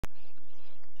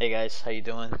Hey guys, how you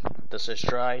doing? This is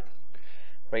Stride.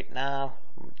 Right now,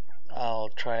 I'll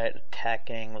try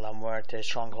attacking Muerte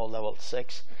Stronghold level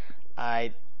 6.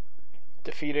 I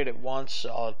defeated it once,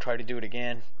 so I'll try to do it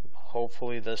again.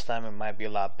 Hopefully this time it might be a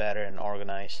lot better and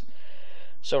organized.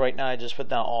 So right now I just put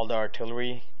down all the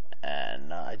artillery,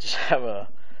 and I just have a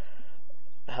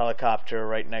helicopter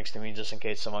right next to me just in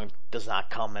case someone does not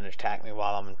come and attack me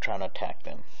while I'm trying to attack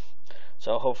them.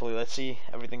 So hopefully, let's see,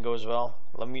 everything goes well.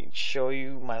 Let me show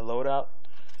you my loadout.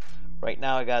 Right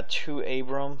now I got 2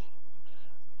 Abrams,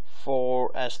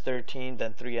 4 S13,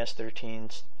 then 3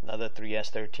 S13s, another 3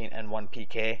 S13, and 1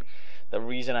 PK. The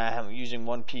reason I am using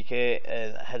 1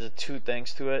 PK has 2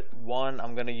 things to it. One,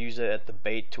 I'm going to use it at the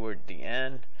bait toward the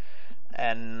end.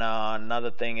 And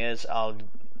another thing is,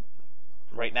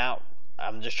 right now,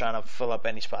 I'm just trying to fill up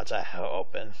any spots I have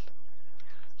open.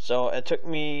 So it took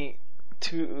me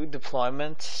 2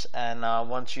 deployments, and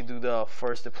once you do the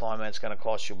first deployment, it's going to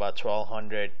cost you about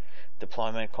 1200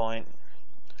 deployment coin.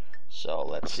 So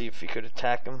let's see if we could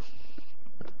attack him.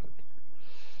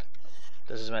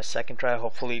 This is my second try.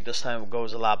 Hopefully this time it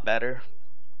goes a lot better.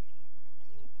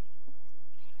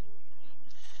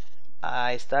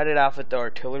 I started off with the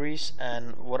artilleries,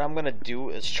 and what I'm going to do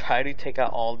is try to take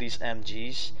out all these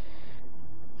MGs,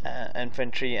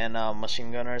 infantry and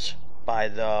machine gunners by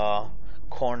the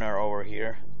corner over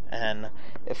here, and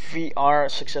if we are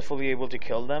successfully able to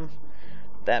kill them,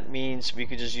 that means we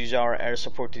could just use our air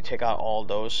support to take out all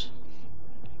those.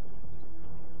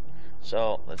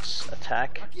 So let's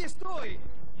attack.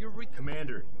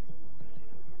 Commander.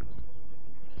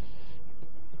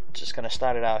 Just gonna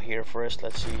start it out here first.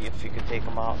 Let's see if we can take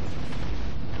them out,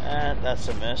 and that's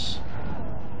a miss.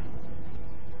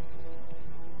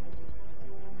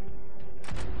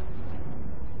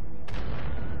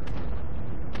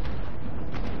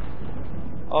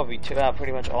 Oh, we took out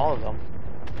pretty much all of them.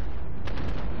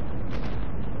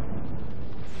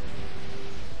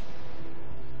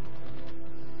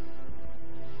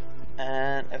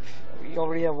 And if we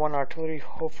already have 1 artillery,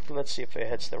 hopefully, let's see if it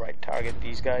hits the right target.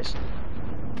 These guys,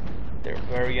 they're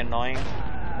very annoying.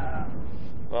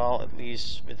 Well, at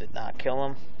least we did not kill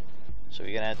them, so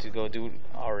we're gonna have to go do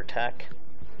our attack.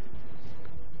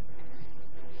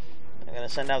 I'm gonna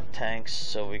send out tanks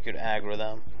so we could aggro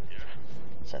them.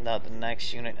 Send out the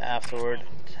next unit afterward.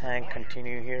 Tank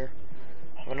continue here.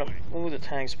 I'm gonna move the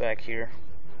tanks back here.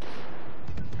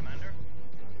 Commander.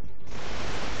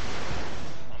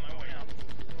 On my way out.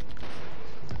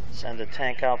 Send the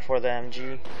tank out for the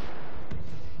MG.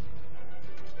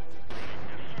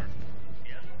 Yes, sir.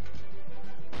 Yes.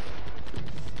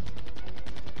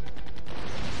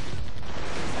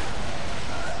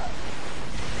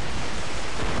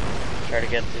 Try to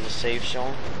get to the safe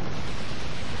zone.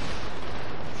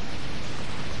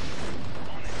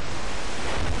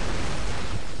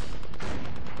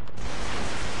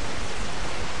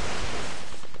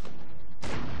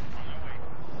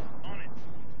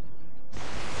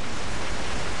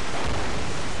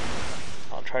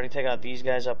 Try to take out these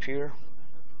guys up here.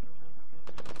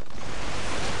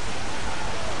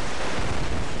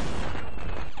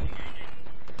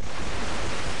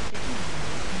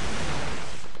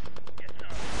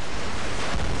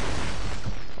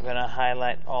 I'm gonna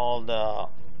highlight all the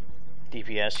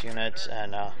DPS units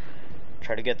and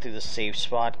try to get to the safe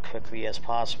spot quickly as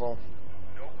possible.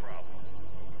 No problem.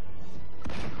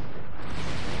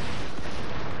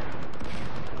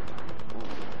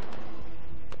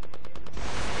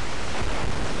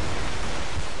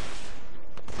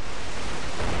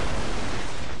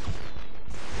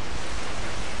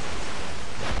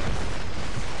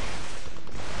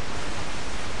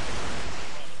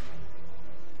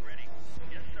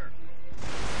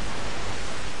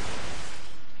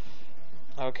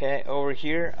 Okay, over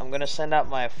here I'm gonna send out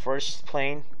my first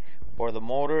plane for the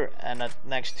motor and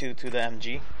next to the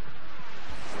MG.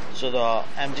 So the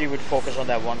MG would focus on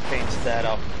that 1 plane instead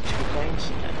of 2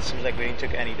 planes, and it seems like we didn't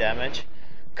take any damage.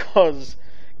 Cause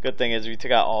good thing is we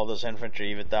took out all those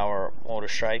infantry with our motor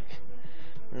strike.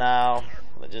 Now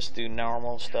let's just do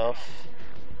normal stuff.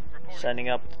 Sending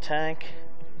up the tank.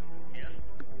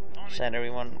 Send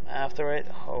everyone after it.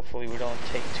 Hopefully we don't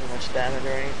take too much damage or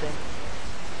anything.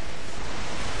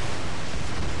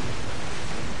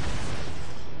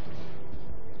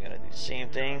 Same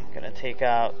thing, gonna take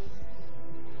out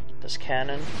this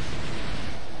cannon.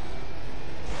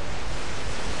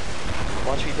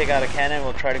 Once we take out a cannon,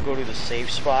 we'll try to go to the safe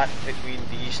spot between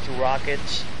these 2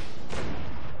 rockets.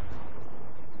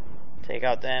 Take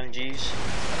out the MGs.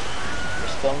 We're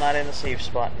still not in the safe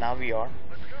spot, now we are.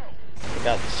 Take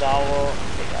out the salvo,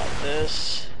 take out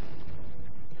this.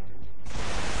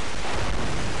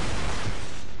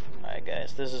 Alright guys.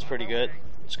 Yes, this is pretty good.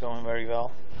 It's going very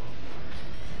well.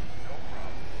 No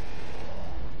problem.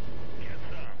 Get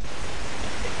some.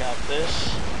 Take out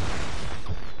this.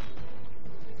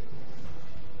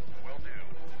 Will do.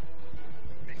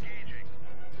 Engaging.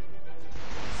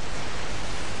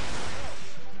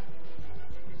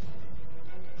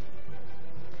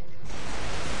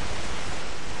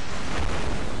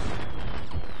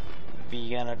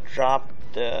 We're gonna drop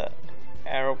the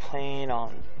aeroplane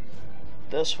on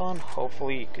this one.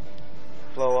 Hopefully it could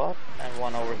blow up, and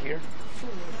one over here.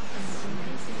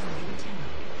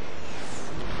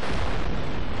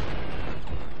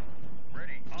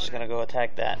 Ready. Just gonna go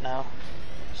attack that now.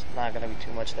 It's not gonna be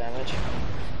too much damage.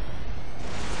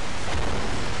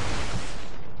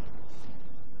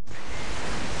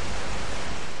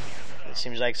 It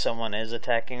seems like someone is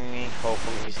attacking me.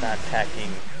 Hopefully he's not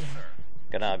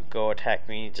gonna go attack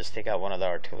me. Just take out one of the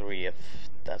artillery if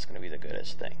that's gonna be the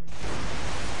goodest thing.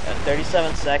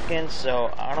 37 seconds,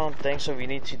 so I don't think so we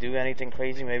need to do anything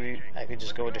crazy. Maybe I could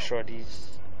just go destroy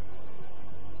these.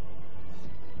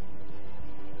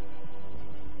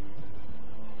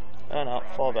 Oh no,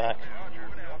 fall back.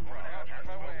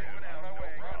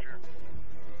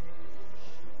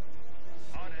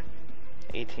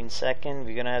 18 second,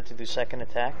 we're gonna have to do second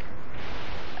attack.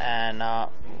 And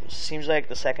seems like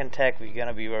the second attack we're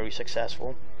gonna be very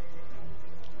successful.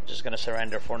 Just gonna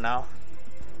surrender for now.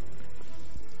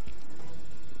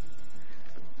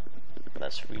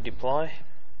 Let's redeploy.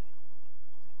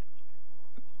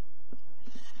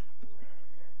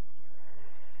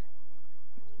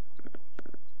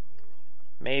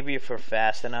 Maybe if you're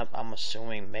fast enough, I'm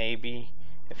assuming maybe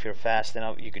if you're fast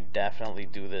enough, you could definitely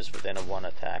do this within a one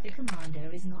attack. The commander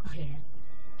is not here.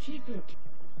 Keep looking.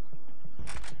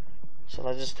 So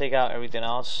let's just take out everything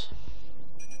else.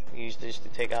 Use this to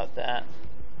take out that.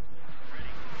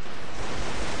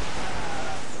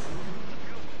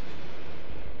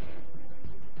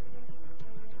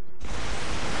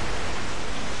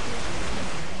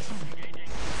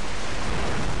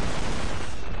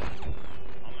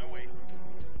 On my way.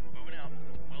 Moving out.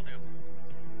 Will do.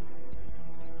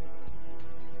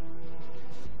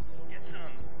 Get some. On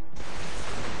it.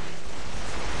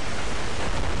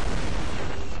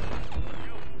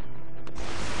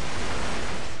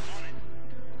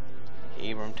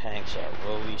 Abrams tanks are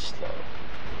really slow.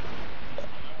 But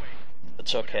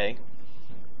it's okay.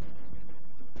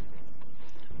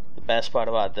 The best part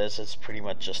about this is pretty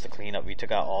much just the cleanup. We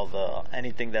took out all the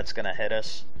anything that's gonna hit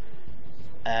us.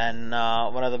 And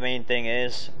one of the main thing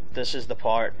is this is the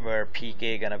part where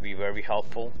PK gonna be very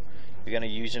helpful. We're gonna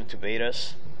use him to bait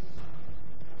us,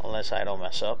 unless I don't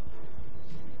mess up.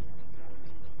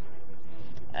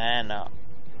 And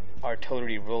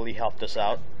artillery really helped us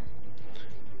out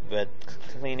with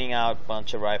cleaning out a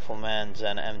bunch of riflemen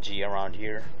and MG around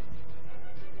here.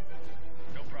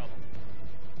 No problem.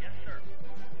 Yes, sir.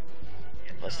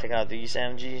 Yes, Let's sir. take out these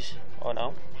MGs. Oh no,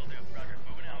 Will do. Roger.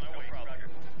 Moving out. No problem. Roger.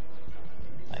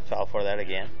 I fell for that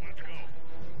again. Let's go.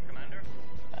 Commander?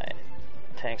 Alright,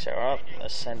 tanks are up.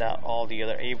 Let's send out all the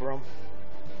other Abrams.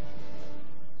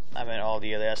 I mean all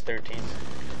the other S-13s.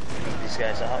 Take these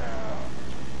guys out.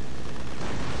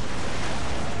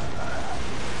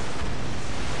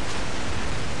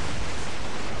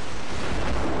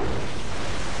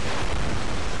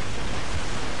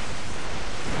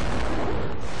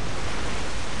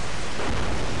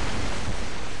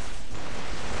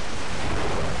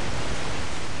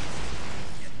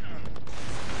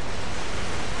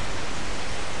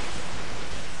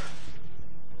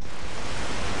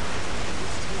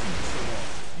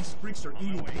 These freaks are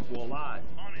eating people alive.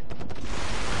 On it.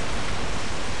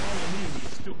 All we need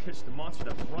is still catch the monster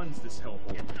that runs this hellhole.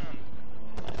 Get some.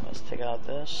 Alright, let's take out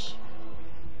this.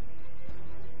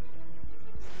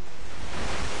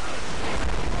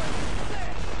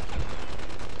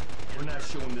 We're not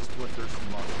showing this bloodthirsty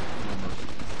monster any mercy.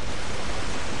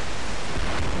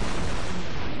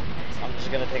 I'm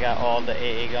just gonna take out all the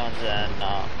AA guns and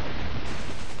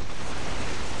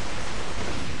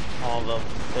all the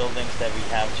buildings that we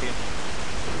have to.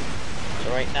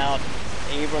 So right now,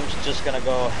 Abrams just gonna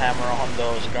go hammer on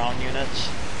those ground units.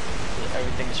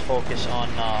 Everything's focused on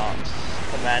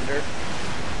Commander,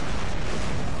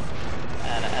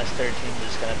 and S-13 is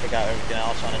just gonna take out everything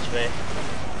else on its way.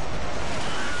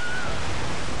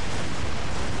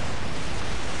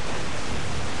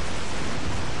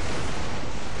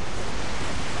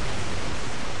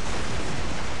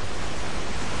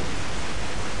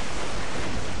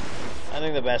 I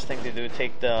think the best thing to do,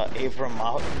 take the Abrams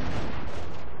out.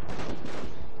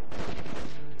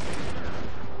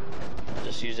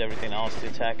 Just use everything else to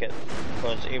attack it,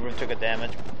 because Abrams took a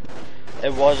damage.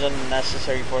 it wasn't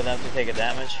necessary for them to take a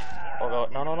damage. Although,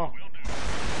 no.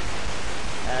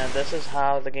 And this is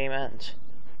how the game ends.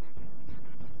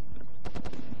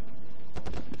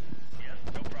 Yes,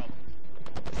 no problem.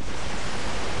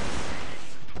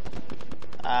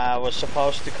 I was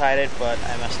supposed to kite it, but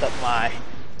I messed up my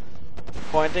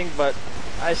pointing, but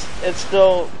it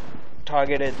still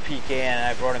targeted PK and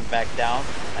I brought him back down.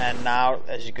 And now,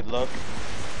 as you could look,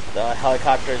 the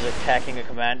helicopter is attacking a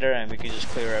commander and we could just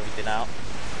clear everything out.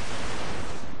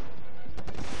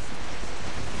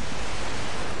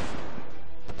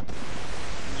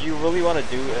 You really want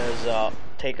to do is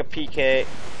take a PK,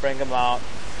 bring him out.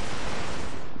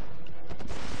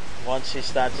 Once he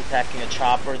starts attacking a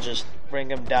chopper, just bring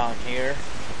him down here,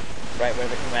 right where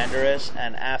the commander is,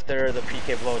 and after the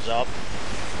PK blows up,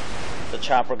 the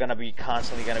chopper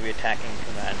constantly gonna be attacking the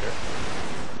commander.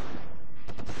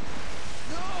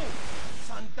 No!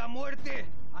 Santa Muerte!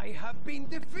 I have been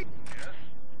defeated! Yes.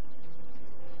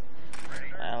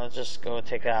 Ready? And let's just go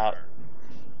take out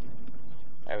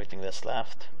everything that's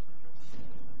left.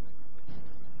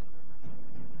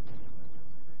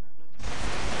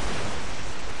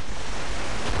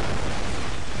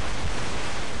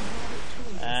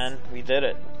 And we did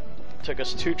it. Took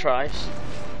us 2 tries.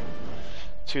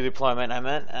 2 deployment, I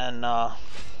meant, and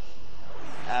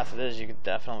after this you could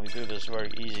definitely do this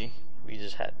very easy. We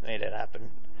just made it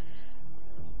happen.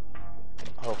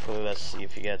 Hopefully, let's see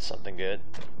if you get something good.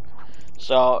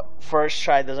 So first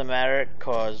try doesn't matter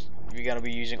because we're gonna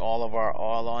be using all of our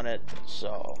oil on it.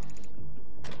 So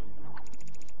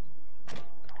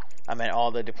I mean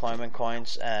all the deployment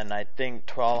coins, and I think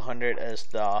 1200 is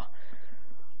the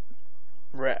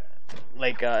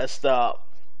it's the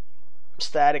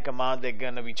static amount they're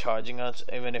gonna be charging us.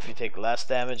 Even if you take less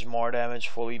damage, more damage,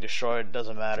 fully destroyed, it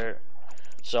doesn't matter.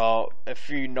 So if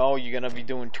you know you're gonna be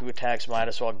doing 2 attacks, might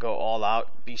as well go all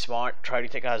out. Be smart. Try to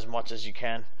take out as much as you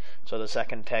can, so the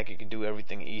second attack you can do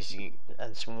everything easy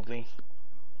and smoothly.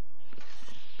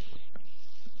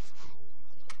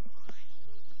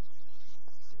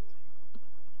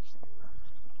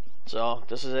 So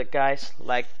this is it, guys.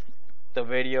 Like the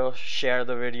video, share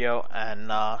the video,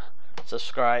 and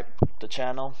subscribe to the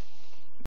channel.